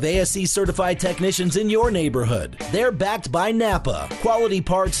care of ASE certified technicians in your neighborhood. They're backed by Napa. Quality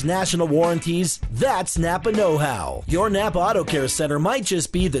parts, national warranties, that's Napa know-how. Your Napa Auto Care Center might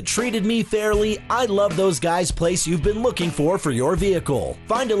just be the treated me fairly, I love those guys place you've been looking for your vehicle.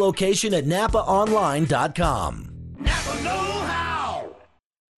 Find a location at NapaOnline.com. Napa know-how.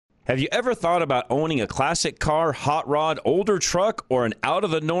 Have you ever thought about owning a classic car, hot rod, older truck, or an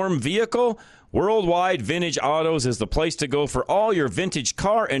out-of-the-norm vehicle? Worldwide Vintage Autos is the place to go for all your vintage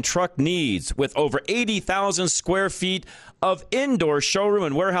car and truck needs. With over 80,000 square feet of indoor showroom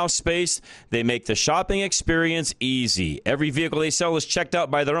and warehouse space, they make the shopping experience easy. Every vehicle they sell is checked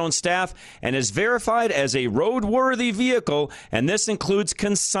out by their own staff and is verified as a roadworthy vehicle, and this includes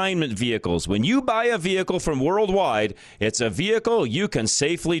consignment vehicles. When you buy a vehicle from Worldwide, it's a vehicle you can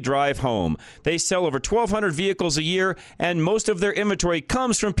safely drive home. They sell over 1,200 vehicles a year, and most of their inventory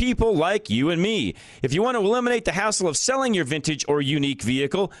comes from people like you and me. If you want to eliminate the hassle of selling your vintage or unique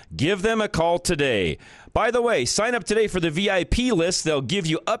vehicle, give them a call today. By the way, sign up today for the VIP list. They'll give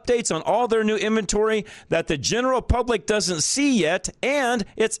you updates on all their new inventory that the general public doesn't see yet, and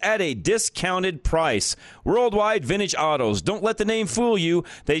it's at a discounted price. Worldwide Vintage Autos. Don't let the name fool you.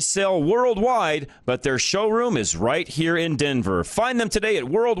 They sell worldwide, but their showroom is right here in Denver. Find them today at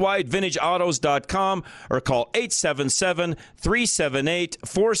worldwidevintageautos.com or call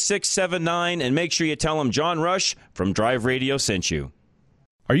 877-378-4679 and make sure you tell them John Rush from Drive Radio sent you.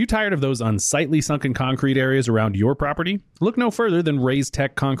 Are you tired of those unsightly sunken concrete areas around your property? Look no further than Raise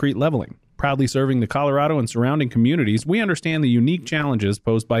Tech Concrete Leveling. Proudly serving the Colorado and surrounding communities, we understand the unique challenges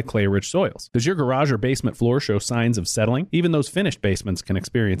posed by clay-rich soils. Does your garage or basement floor show signs of settling? Even those finished basements can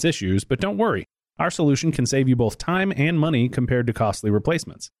experience issues, but don't worry. Our solution can save you both time and money compared to costly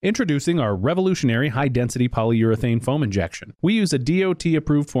replacements. Introducing our revolutionary high-density polyurethane foam injection. We use a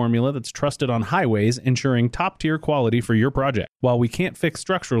DOT-approved formula that's trusted on highways, ensuring top-tier quality for your project. While we can't fix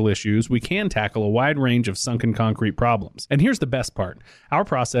structural issues, we can tackle a wide range of sunken concrete problems. And here's the best part. Our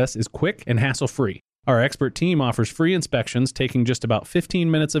process is quick and hassle-free. Our expert team offers free inspections, taking just about 15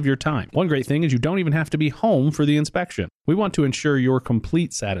 minutes of your time. One great thing is you don't even have to be home for the inspection. We want to ensure your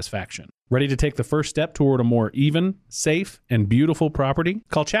complete satisfaction. Ready to take the first step toward a more even, safe, and beautiful property?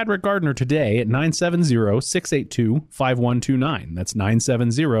 Call Chadrick Gardner today at 970-682-5129. That's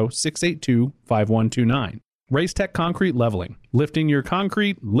 970-682-5129. Raise Tech Concrete Leveling. Lifting your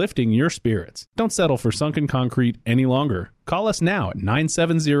concrete, lifting your spirits. Don't settle for sunken concrete any longer. Call us now at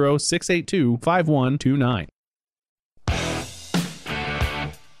 970-682-5129.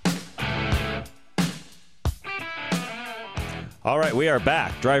 All right, we are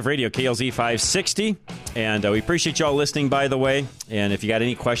back. Drive Radio, KLZ 560. And we appreciate y'all listening, by the way. And if you got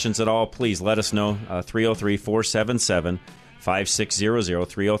any questions at all, please let us know. 303-477-5600,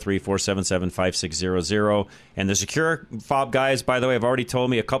 303-477-5600. And the Secure Fob guys, by the way, have already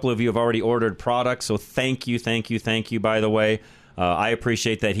told me a couple of you have already ordered products. So thank you, by the way. I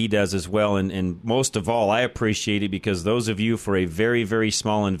appreciate that he does as well. And most of all, I appreciate it because those of you for a very, very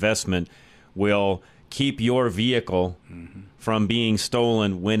small investment will keep your vehicle from being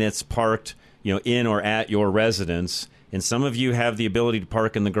stolen when it's parked, in or at your residence. And some of you have the ability to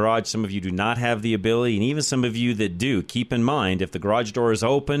park in the garage. Some of you do not have the ability. And even some of you that do, keep in mind, if the garage door is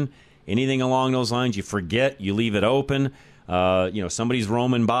open, anything along those lines, you forget, you leave it open, somebody's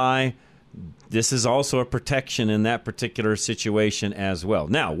roaming by. This is also a protection in that particular situation as well.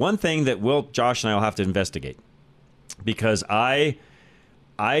 Now, one thing that Josh and I will have to investigate, because I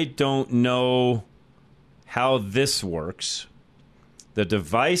don't know how this works. The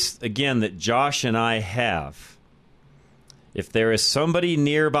device, again, that Josh and I have, if there is somebody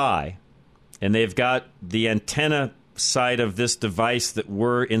nearby and they've got the antenna side of this device that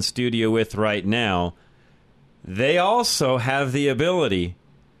we're in studio with right now, they also have the ability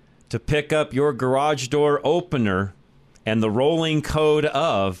to pick up your garage door opener and the rolling code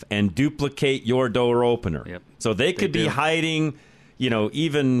of and duplicate your door opener. Yep. So they could be hiding,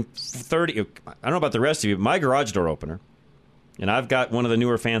 even 30. I don't know about the rest of you, but my garage door opener, and I've got one of the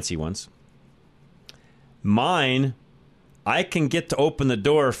newer fancy ones. Mine, I can get to open the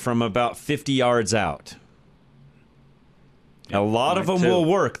door from about 50 yards out. A lot of them will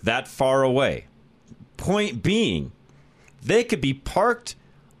work that far away. Point being, they could be parked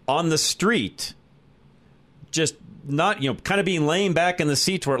on the street, just not, kind of being laying back in the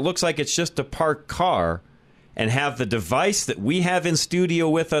seats where it looks like it's just a parked car, and have the device that we have in studio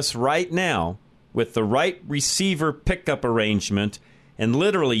with us right now with the right receiver pickup arrangement, and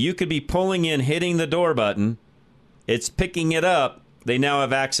literally you could be pulling in, hitting the door button, it's picking it up, they now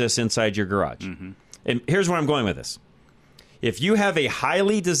have access inside your garage. and here's where I'm going with this. If you have a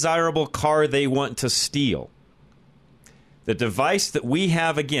highly desirable car they want to steal, the device that we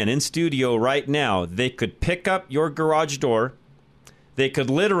have, again, in studio right now, they could pick up your garage door. They could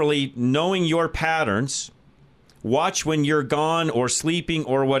literally, knowing your patterns, watch when you're gone or sleeping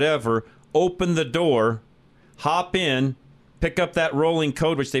or whatever, open the door, hop in, pick up that rolling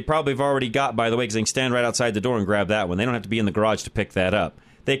code, which they probably have already got, by the way, because they can stand right outside the door and grab that one. They don't have to be in the garage to pick that up.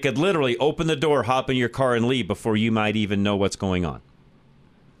 They could literally open the door, hop in your car, and leave before you might even know what's going on.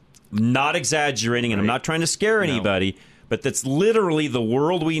 Not exaggerating, and I'm not trying to scare anybody, but that's literally the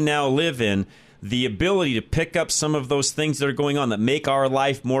world we now live in. The ability to pick up some of those things that are going on that make our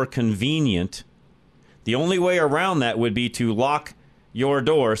life more convenient. The only way around that would be to lock your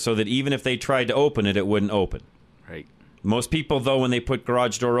door so that even if they tried to open it, it wouldn't open. Right. Most people, though, when they put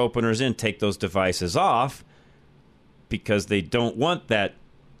garage door openers in, take those devices off because they don't want that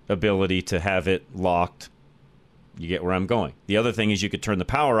ability to have it locked. You get where I'm going. The other thing is you could turn the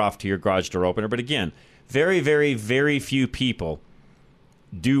power off to your garage door opener. But again, very, very, very few people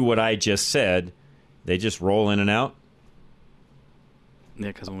do what I just said. They just roll in and out. Yeah,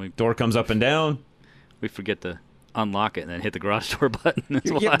 because when door comes up and down, we forget to unlock it and then hit the garage door button.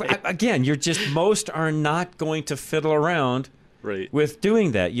 That's yeah, why. Again, most are not going to fiddle around with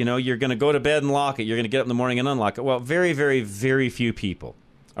doing that. You know, you're going to go to bed and lock it. You're going to get up in the morning and unlock it. Well, very, very, very few people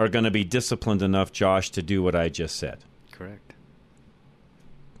are going to be disciplined enough, Josh, to do what I just said. Correct.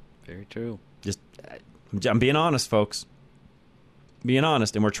 Very true. I'm being honest, folks. Being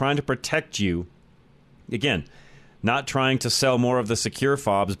honest, and we're trying to protect you. Again, not trying to sell more of the secure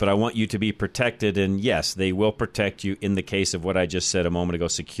fobs, but I want you to be protected. And yes, they will protect you in the case of what I just said a moment ago,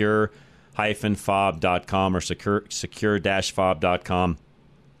 secure-fob.com or secure-fob.com.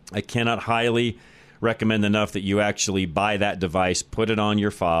 I cannot highly recommend enough that you actually buy that device, put it on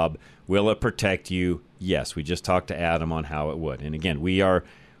your fob. Will it protect you? Yes, we just talked to Adam on how it would. And again, we are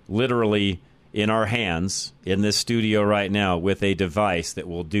literally in our hands in this studio right now with a device that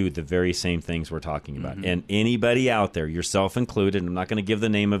will do the very same things we're talking about. Mm-hmm. And anybody out there, yourself included, I'm not going to give the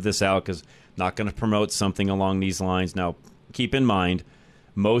name of this out because I'm not going to promote something along these lines. Now, keep in mind,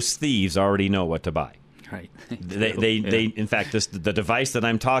 most thieves already know what to buy. Right. They in fact, the device that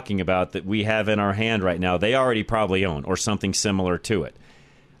I'm talking about that we have in our hand right now, they already probably own or something similar to it.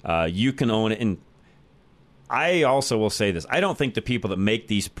 You can own it. And I also will say this. I don't think the people that make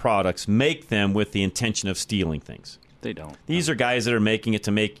these products make them with the intention of stealing things. They don't. These are guys that are making it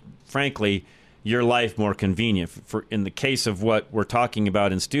to make, frankly, your life more convenient. For in the case of what we're talking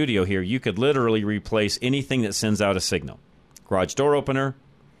about in studio here, you could literally replace anything that sends out a signal. Garage door opener,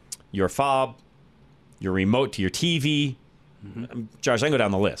 your fob, your remote to your TV. Mm-hmm. Josh, I can go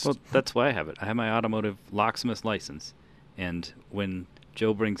down the list. Well, that's why I have it. I have my automotive locksmith license. And when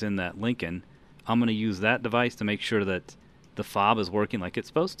Joe brings in that Lincoln, I'm going to use that device to make sure that the fob is working like it's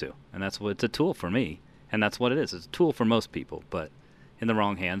supposed to. And that's what it's a tool for me. And that's what it is. It's a tool for most people. But in the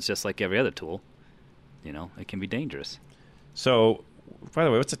wrong hands, just like every other tool, it can be dangerous. So, by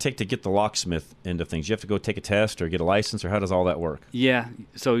the way, what's it take to get the locksmith into things? You have to go take a test or get a license, or how does all that work? Yeah.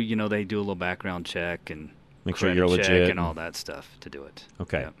 So, they do a little background check and make sure you're legit and all that stuff to do it.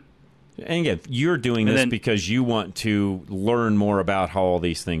 Okay. Yep. And again, you're doing this because you want to learn more about how all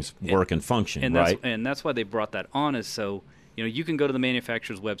these things work and function, right? And that's why they brought that on is so, you can go to the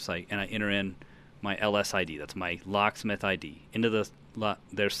manufacturer's website and I enter in my LS ID, that's my locksmith ID, into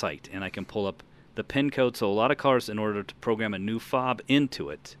their site, and I can pull up the PIN code. So a lot of cars, in order to program a new fob into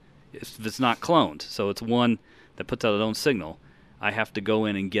it, if it's not cloned, so it's one that puts out its own signal, I have to go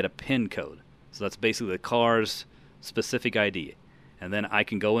in and get a PIN code. So that's basically the car's specific ID. And then I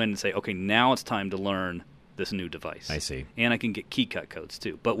can go in and say, okay, now it's time to learn this new device. I see. And I can get key cut codes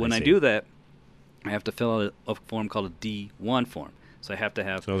too. But when I do that, I have to fill out a form called a D1 form. So I have to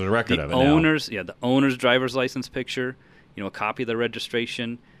have there's a record of it the owner's driver's license picture, a copy of the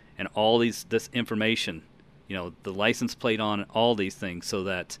registration, and all this information, the license plate on it, all these things, so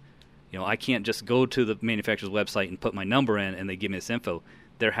that I can't just go to the manufacturer's website and put my number in and they give me this info.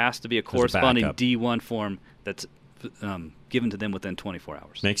 There has to be a corresponding D1 form that's given to them within 24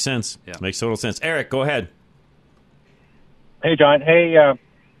 hours. Makes sense. Yeah. Makes total sense. Eric, go ahead. Hey, John. Hey,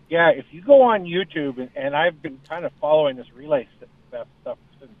 if you go on YouTube, and I've been kind of following this relay stuff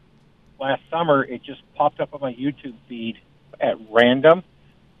since last summer, it just popped up on my YouTube feed at random.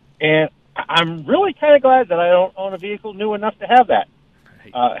 And I'm really kind of glad that I don't own a vehicle new enough to have that,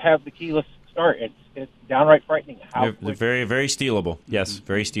 have the keyless start. It's downright frightening. They're very, very stealable. Yes,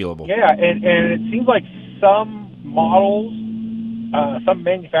 very stealable. Yeah, and it seems like some models, some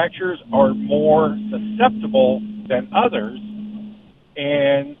manufacturers are more susceptible than others.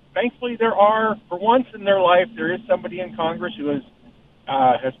 And thankfully there are, for once in their life, there is somebody in Congress who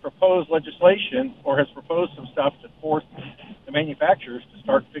has proposed legislation or has proposed some stuff to force the manufacturers to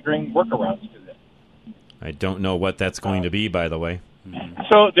start figuring workarounds to this. I don't know what that's going to be, by the way.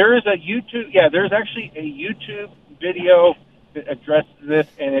 So there is a YouTube, there's actually a YouTube video that addresses this,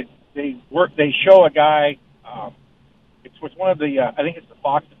 and they show a guy, it's with one of the, I think it's the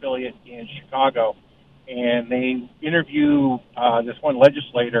Fox affiliate in Chicago, and they interview this one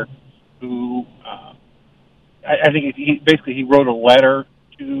legislator who, I think he wrote a letter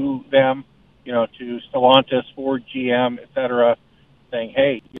to them, to Stellantis, Ford, GM, et cetera, saying,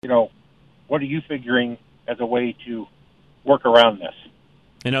 hey, what are you figuring as a way to work around this?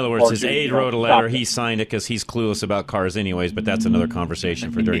 In other words, his aide wrote a letter. He signed it because he's clueless about cars anyways, but that's another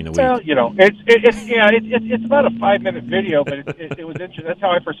conversation for during the week. Well, it's about a 5-minute video, but it was interesting. That's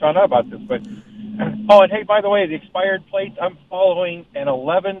how I first found out about this. But and hey, by the way, the expired plates, I'm following an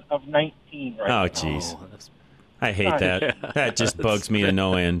 11 of 19 right now. Oh, jeez. I hate that. That just bugs me to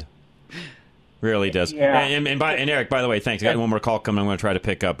no end. Really does. Yeah. And Eric, by the way, thanks. I got one more call coming I'm going to try to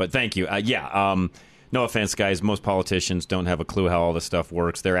pick up, but thank you. No offense, guys. Most politicians don't have a clue how all this stuff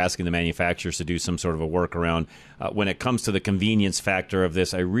works. They're asking the manufacturers to do some sort of a workaround. When it comes to the convenience factor of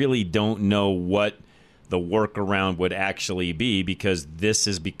this, I really don't know what the workaround would actually be, because this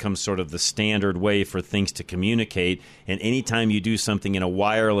has become sort of the standard way for things to communicate. And anytime you do something in a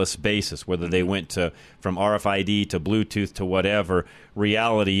wireless basis, whether they went from RFID to Bluetooth to whatever,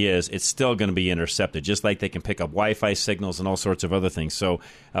 reality is it's still going to be intercepted, just like they can pick up Wi-Fi signals and all sorts of other things. So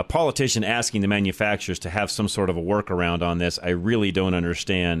a politician asking the manufacturers to have some sort of a workaround on this, I really don't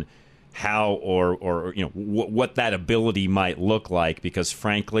understand how or what that ability might look like, because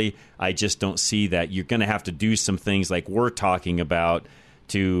frankly I just don't see that. You're going to have to do some things like we're talking about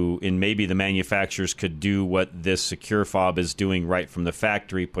and maybe the manufacturers could do what this secure fob is doing right from the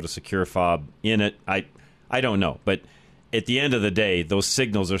factory, put a secure fob in it. I don't know, but at the end of the day, those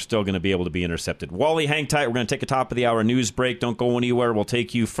signals are still going to be able to be intercepted. Wally, hang tight. We're going to take a top of the hour news break. Don't go anywhere. We'll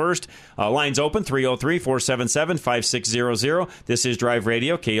take you first. Lines open, 303-477-5600. This is Drive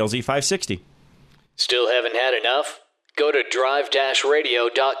Radio, KLZ 560. Still haven't had enough? Go to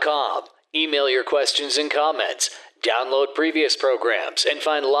drive-radio.com. Email your questions and comments. Download previous programs and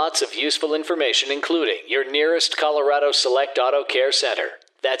find lots of useful information, including your nearest Colorado Select Auto Care Center.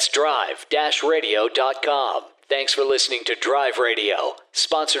 That's drive-radio.com. Thanks for listening to Drive Radio,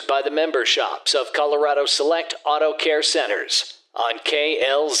 sponsored by the member shops of Colorado Select Auto Care Centers on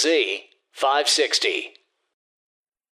KLZ 560.